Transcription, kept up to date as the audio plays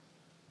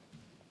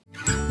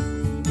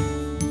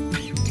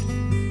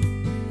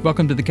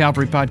Welcome to the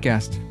Calvary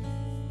Podcast,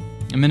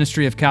 a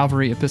ministry of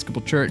Calvary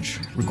Episcopal Church,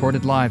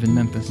 recorded live in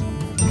Memphis.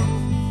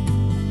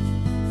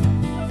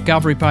 The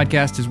Calvary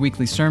Podcast is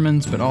weekly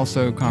sermons, but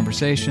also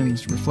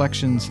conversations,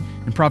 reflections,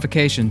 and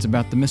provocations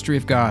about the mystery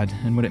of God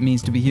and what it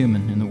means to be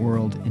human in the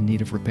world in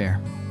need of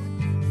repair.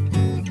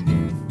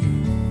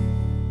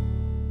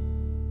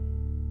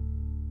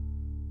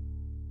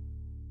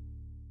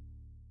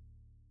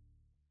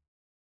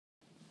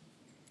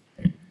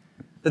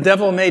 The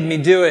devil made me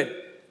do it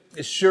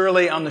is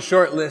surely on the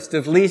short list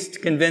of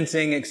least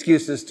convincing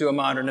excuses to a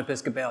modern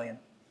Episcopalian.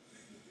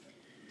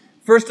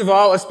 First of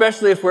all,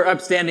 especially if we're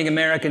upstanding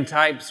American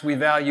types, we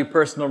value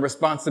personal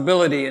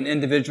responsibility and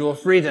individual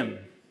freedom,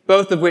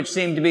 both of which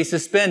seem to be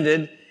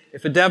suspended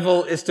if a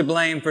devil is to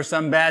blame for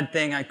some bad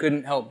thing I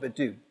couldn't help but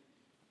do.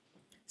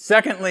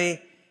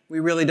 Secondly, we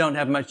really don't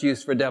have much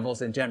use for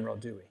devils in general,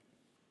 do we?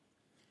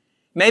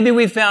 Maybe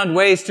we've found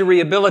ways to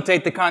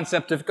rehabilitate the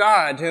concept of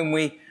God, whom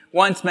we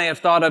once may have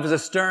thought of as a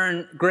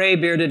stern,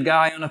 gray-bearded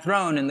guy on a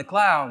throne in the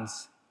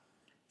clouds.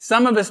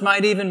 Some of us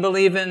might even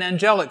believe in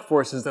angelic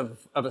forces of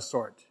a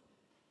sort.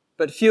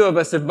 But few of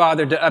us have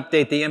bothered to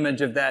update the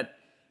image of that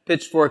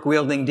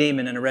pitchfork-wielding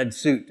demon in a red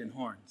suit and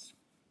horns.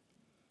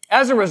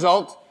 As a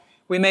result,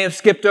 we may have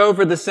skipped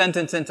over the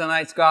sentence in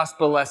tonight's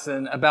gospel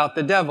lesson about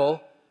the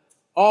devil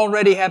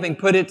already having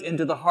put it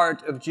into the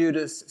heart of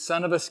Judas,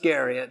 son of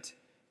Iscariot,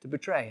 to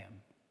betray him.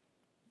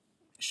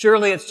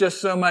 Surely it's just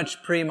so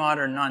much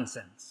pre-modern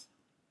nonsense.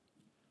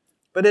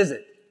 But is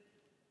it?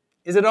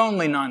 Is it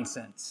only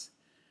nonsense?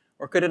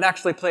 Or could it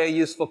actually play a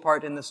useful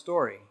part in the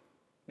story?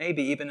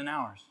 Maybe even in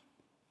ours.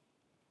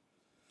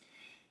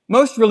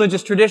 Most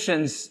religious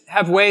traditions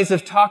have ways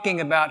of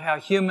talking about how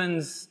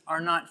humans are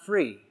not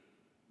free,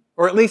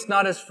 or at least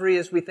not as free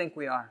as we think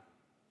we are.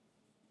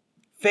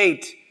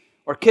 Fate,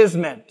 or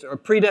kismet, or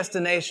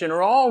predestination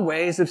are all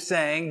ways of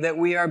saying that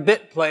we are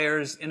bit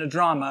players in a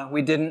drama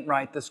we didn't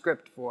write the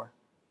script for.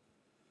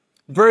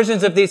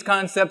 Versions of these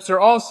concepts are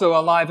also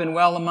alive and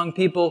well among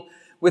people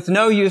with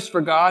no use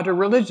for God or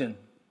religion.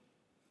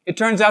 It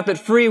turns out that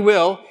free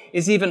will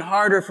is even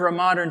harder for a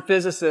modern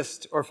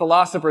physicist or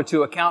philosopher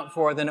to account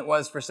for than it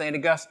was for St.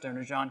 Augustine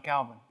or John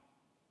Calvin.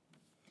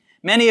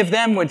 Many of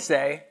them would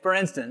say, for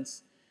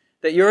instance,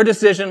 that your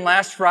decision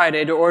last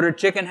Friday to order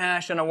chicken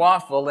hash and a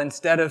waffle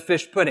instead of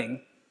fish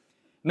pudding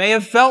may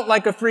have felt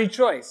like a free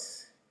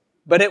choice,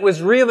 but it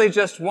was really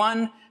just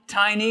one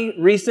tiny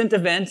recent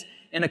event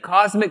in a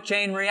cosmic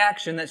chain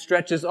reaction that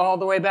stretches all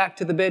the way back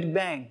to the Big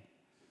Bang.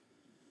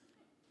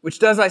 Which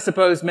does, I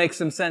suppose, make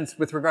some sense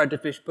with regard to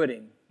fish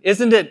pudding.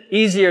 Isn't it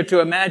easier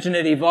to imagine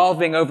it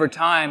evolving over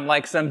time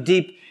like some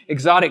deep,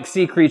 exotic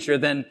sea creature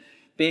than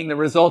being the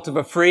result of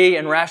a free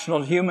and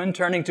rational human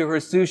turning to her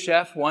sous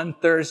chef one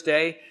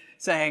Thursday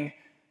saying,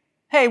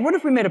 "Hey, what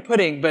if we made a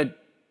pudding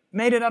but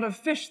made it out of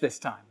fish this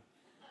time?"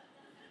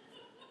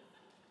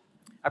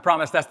 I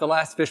promise that's the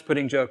last fish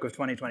pudding joke of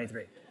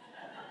 2023.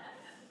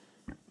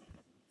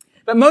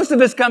 But most of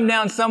us come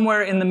down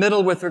somewhere in the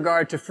middle with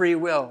regard to free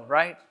will,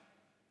 right?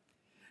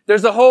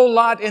 There's a whole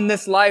lot in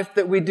this life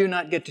that we do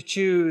not get to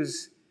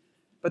choose,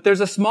 but there's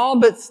a small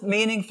but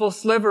meaningful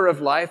sliver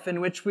of life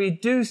in which we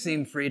do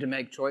seem free to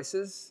make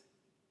choices.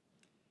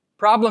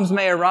 Problems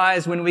may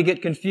arise when we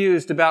get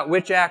confused about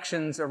which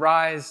actions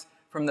arise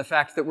from the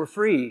fact that we're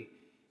free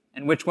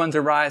and which ones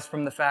arise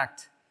from the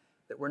fact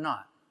that we're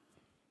not.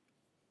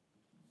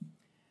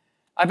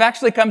 I've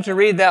actually come to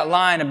read that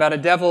line about a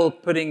devil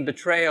putting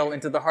betrayal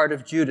into the heart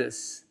of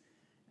Judas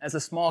as a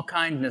small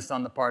kindness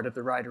on the part of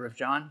the writer of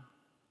John.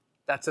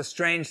 That's a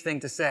strange thing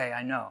to say,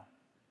 I know.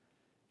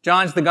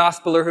 John's the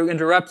gospeler who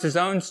interrupts his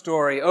own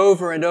story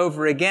over and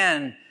over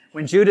again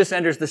when Judas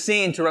enters the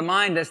scene to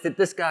remind us that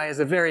this guy is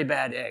a very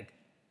bad egg.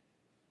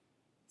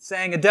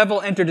 Saying a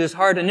devil entered his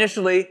heart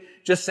initially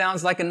just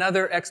sounds like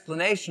another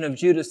explanation of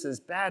Judas's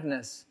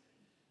badness.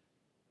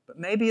 But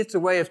maybe it's a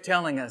way of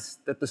telling us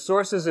that the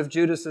sources of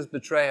Judas's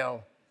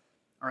betrayal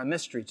are a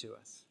mystery to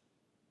us.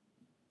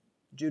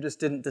 Judas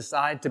didn't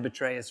decide to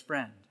betray his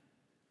friend.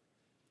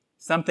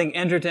 Something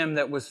entered him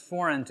that was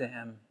foreign to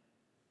him.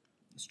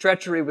 His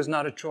treachery was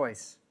not a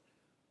choice,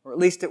 or at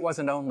least it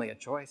wasn't only a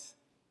choice.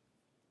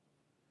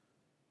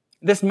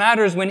 This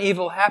matters when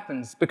evil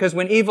happens, because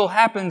when evil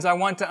happens, I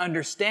want to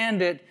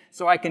understand it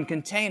so I can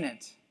contain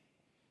it.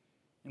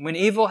 And when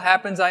evil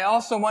happens, I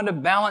also want to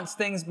balance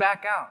things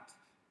back out.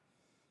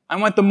 I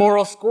want the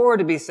moral score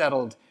to be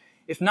settled,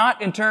 if not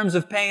in terms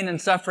of pain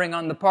and suffering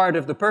on the part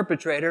of the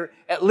perpetrator,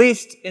 at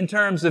least in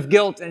terms of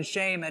guilt and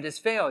shame at his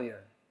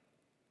failure.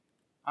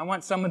 I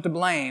want someone to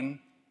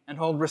blame and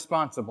hold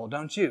responsible,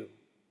 don't you?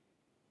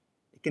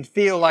 It can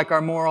feel like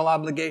our moral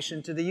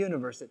obligation to the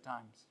universe at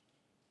times.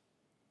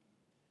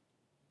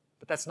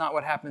 But that's not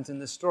what happens in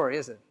this story,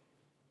 is it?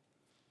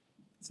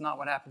 It's not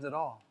what happens at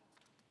all.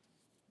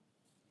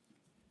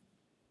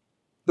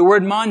 The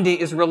word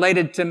Maundy is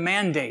related to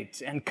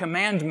mandate and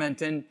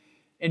commandment, and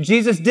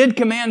Jesus did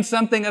command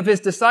something of his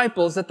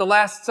disciples at the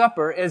Last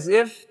Supper as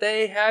if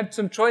they had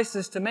some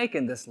choices to make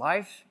in this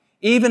life,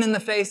 even in the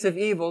face of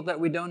evil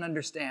that we don't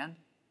understand.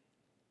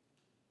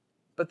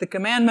 But the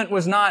commandment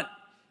was not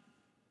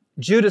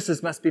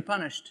Judases must be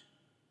punished.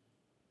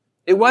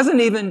 It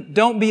wasn't even,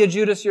 don't be a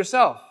Judas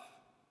yourself.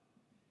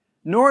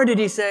 Nor did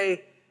he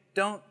say,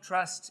 don't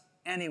trust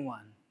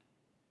anyone.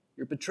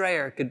 Your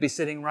betrayer could be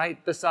sitting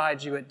right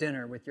beside you at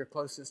dinner with your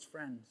closest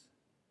friends.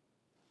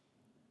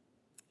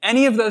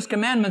 Any of those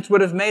commandments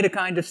would have made a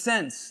kind of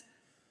sense.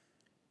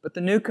 But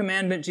the new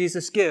commandment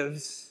Jesus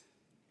gives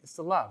is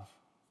to love.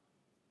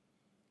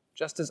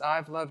 Just as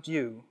I've loved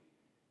you,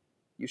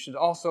 you should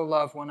also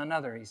love one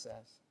another, he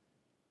says.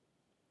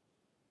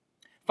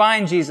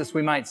 Fine, Jesus,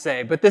 we might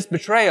say, but this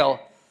betrayal,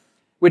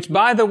 which,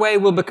 by the way,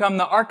 will become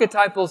the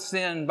archetypal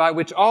sin by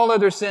which all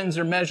other sins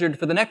are measured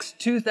for the next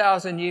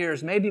 2,000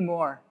 years, maybe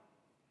more.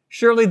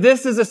 Surely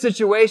this is a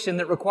situation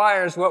that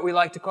requires what we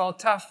like to call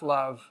tough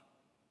love.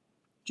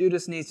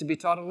 Judas needs to be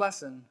taught a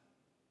lesson.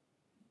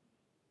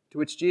 To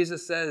which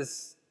Jesus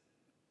says,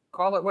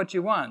 call it what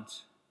you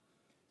want,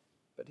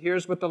 but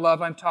here's what the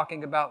love I'm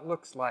talking about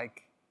looks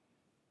like.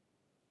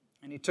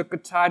 And he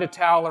tied a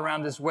towel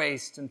around his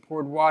waist and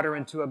poured water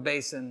into a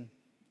basin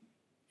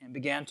and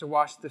began to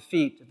wash the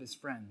feet of his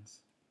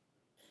friends.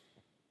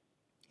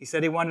 He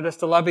said he wanted us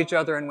to love each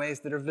other in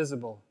ways that are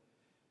visible,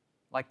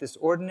 like this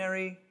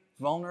ordinary,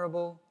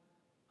 vulnerable,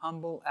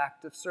 humble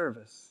act of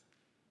service.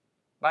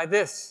 By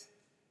this,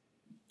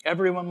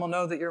 everyone will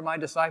know that you're my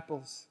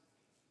disciples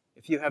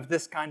if you have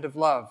this kind of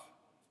love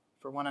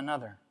for one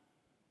another.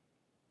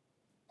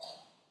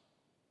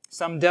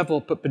 Some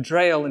devil put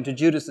betrayal into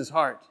Judas's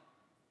heart.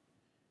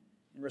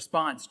 In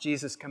response,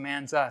 Jesus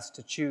commands us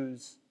to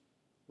choose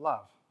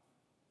love.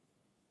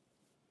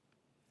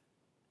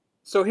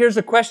 So here's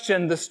a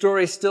question the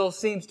story still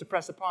seems to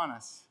press upon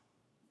us.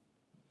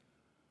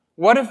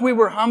 What if we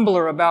were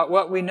humbler about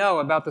what we know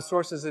about the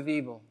sources of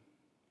evil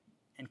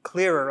and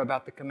clearer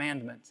about the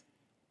commandment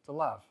to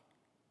love?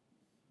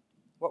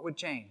 What would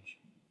change?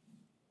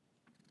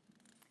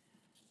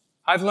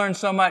 I've learned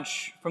so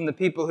much from the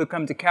people who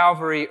come to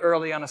Calvary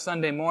early on a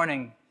Sunday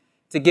morning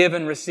to give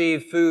and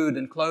receive food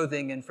and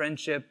clothing and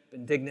friendship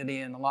and dignity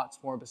and lots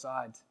more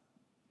besides.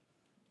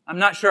 I'm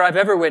not sure I've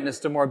ever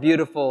witnessed a more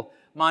beautiful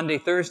Maundy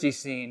Thursday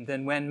scene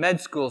than when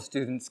med school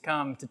students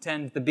come to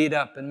tend the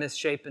beat-up and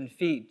misshapen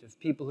feet of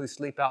people who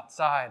sleep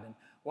outside and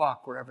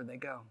walk wherever they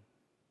go.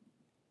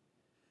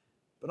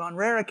 But on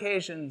rare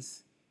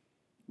occasions,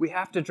 we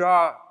have to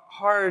draw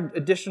hard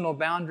additional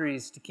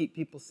boundaries to keep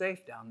people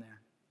safe down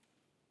there.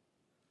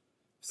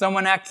 If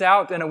someone acts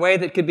out in a way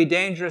that could be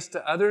dangerous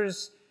to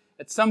others,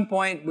 at some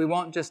point we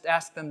won't just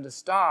ask them to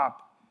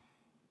stop.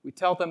 We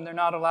tell them they're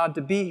not allowed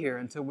to be here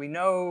until we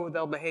know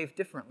they'll behave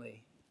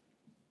differently.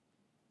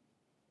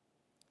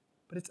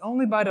 But it's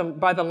only by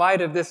the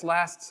light of this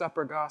Last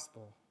Supper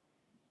gospel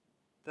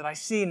that I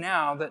see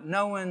now that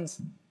no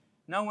one's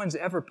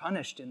ever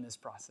punished in this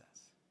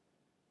process.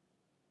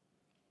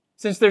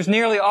 Since there's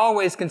nearly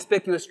always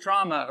conspicuous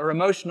trauma or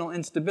emotional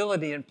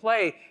instability in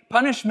play,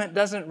 punishment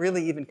doesn't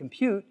really even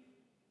compute.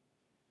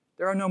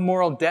 There are no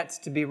moral debts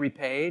to be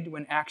repaid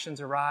when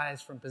actions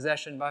arise from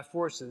possession by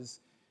forces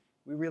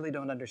we really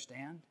don't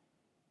understand.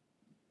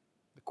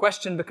 The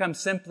question becomes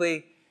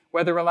simply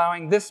whether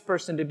allowing this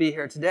person to be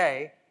here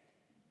today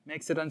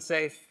makes it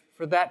unsafe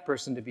for that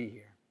person to be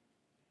here,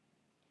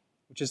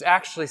 which is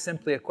actually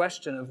simply a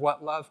question of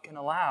what love can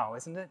allow,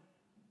 isn't it?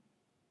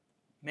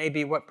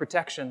 Maybe what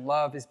protection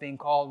love is being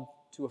called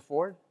to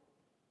afford.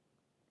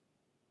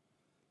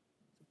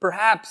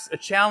 Perhaps a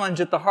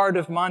challenge at the heart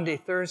of Maundy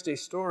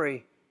Thursday's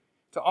story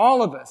to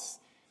all of us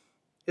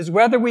is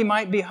whether we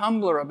might be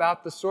humbler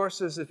about the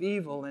sources of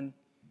evil and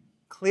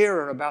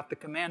clearer about the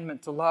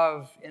commandment to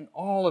love in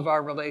all of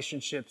our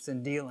relationships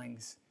and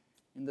dealings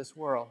in this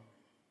world.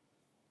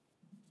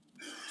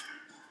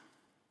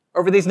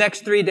 Over these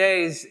next 3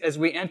 days, as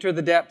we enter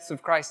the depths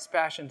of Christ's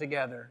passion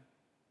together,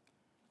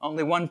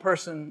 only one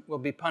person will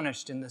be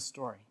punished in this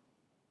story.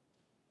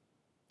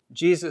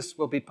 Jesus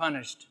will be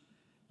punished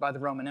by the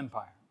Roman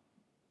Empire,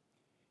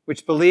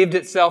 which believed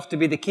itself to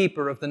be the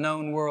keeper of the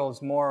known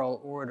world's moral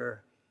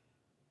order.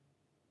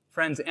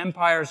 Friends,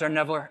 empires are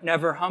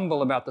never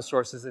humble about the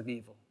sources of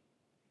evil.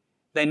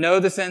 They know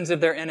the sins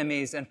of their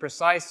enemies and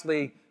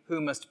precisely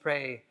who must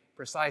pay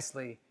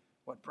precisely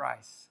what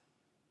price.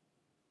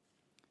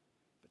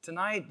 But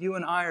tonight, you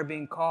and I are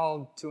being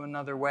called to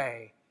another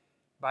way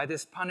by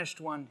this punished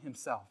one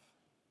himself.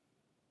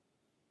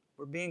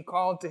 We're being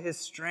called to his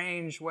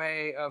strange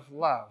way of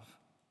love.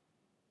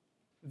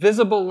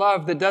 Visible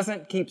love that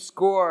doesn't keep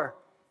score.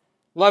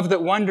 Love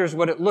that wonders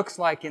what it looks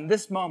like in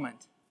this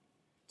moment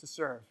to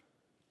serve.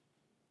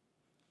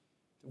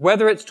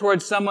 Whether it's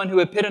towards someone who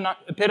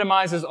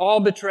epitomizes all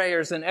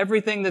betrayers and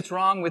everything that's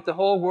wrong with the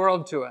whole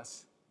world to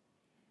us,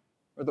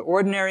 or the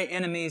ordinary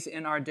enemies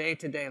in our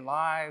day-to-day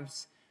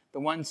lives, the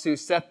ones who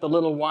set the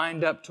little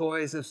wind-up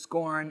toys of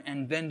scorn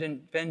and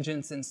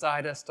vengeance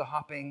inside us to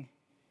hopping,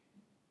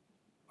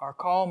 our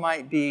call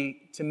might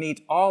be to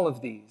meet all of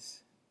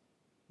these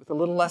with a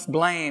little less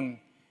blame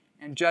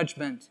and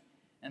judgment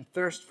and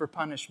thirst for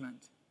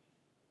punishment,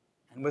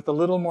 and with a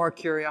little more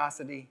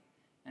curiosity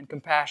and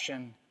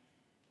compassion,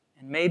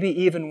 and maybe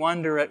even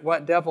wonder at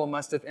what devil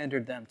must have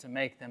entered them to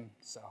make them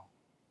so.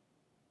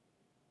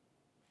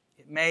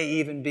 may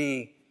even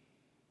be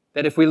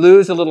that if we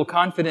lose a little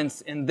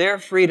confidence in their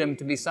freedom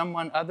to be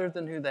someone other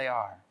than who they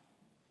are,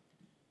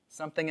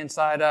 something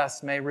inside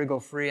us may wriggle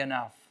free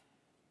enough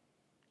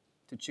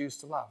to choose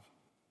to love.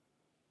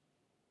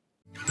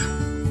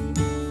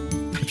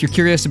 If you're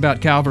curious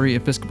about Calvary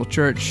Episcopal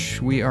Church,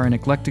 we are an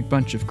eclectic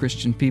bunch of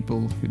Christian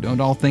people who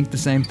don't all think the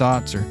same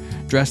thoughts or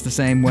dress the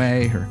same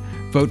way or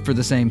vote for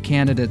the same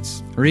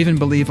candidates or even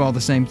believe all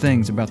the same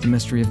things about the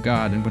mystery of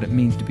God and what it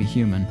means to be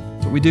human.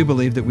 But we do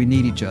believe that we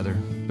need each other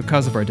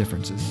because of our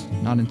differences,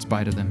 not in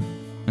spite of them,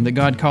 and that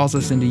God calls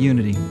us into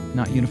unity,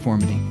 not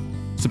uniformity.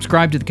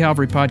 Subscribe to the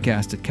Calvary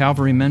Podcast at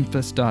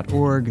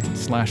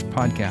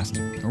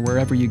calvarymemphis.org/podcast or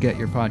wherever you get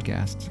your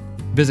podcasts.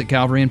 Visit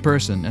Calvary in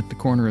person at the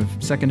corner of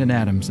 2nd and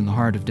Adams in the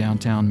heart of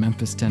downtown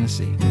Memphis,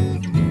 Tennessee.